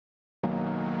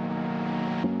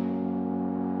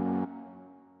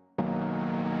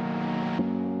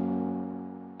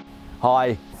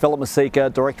Hi, Philip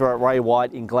MERCIECA, Director at Ray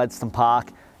White in Gladstone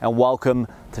Park, and welcome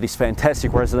to this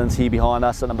fantastic residence here behind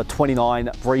us at number 29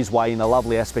 Breezeway in the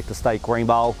lovely Aspect Estate,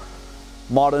 Greenvale.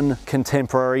 Modern,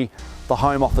 contemporary, the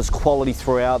home offers quality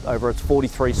throughout over its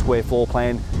 43 square floor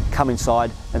plan. Come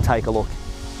inside and take a look.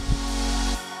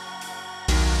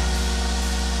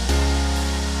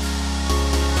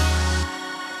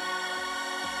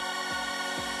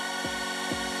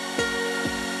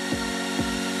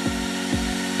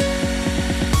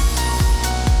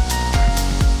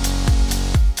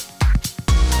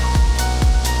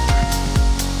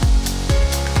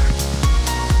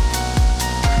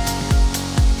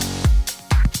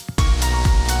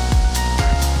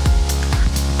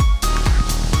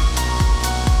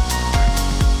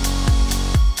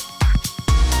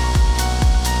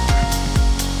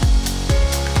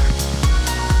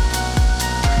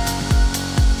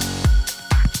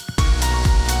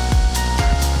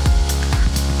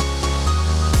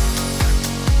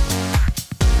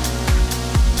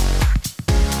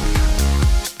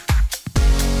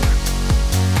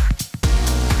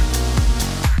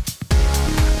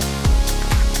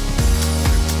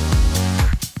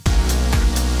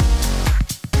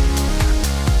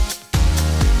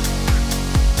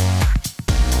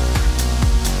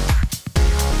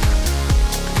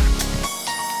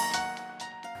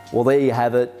 Well, there you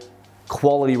have it.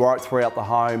 Quality right throughout the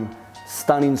home,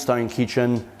 stunning stone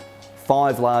kitchen,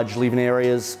 5 large living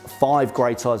areas, 5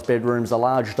 great sized bedrooms, a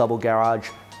large double garage,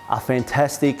 a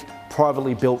fantastic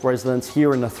privately built residence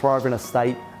here in the thriving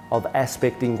estate of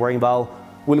Aspect in Greenvale.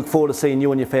 We look forward to seeing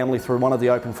you and your family through one of the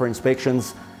open for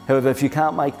inspections. However, if you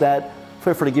can't make that,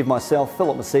 feel free to give myself,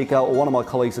 Philip MERCIECA, or one of my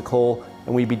colleagues a call,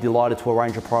 and we'd be delighted to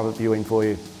arrange a private viewing for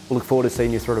you. We look forward to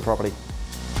seeing you through the property.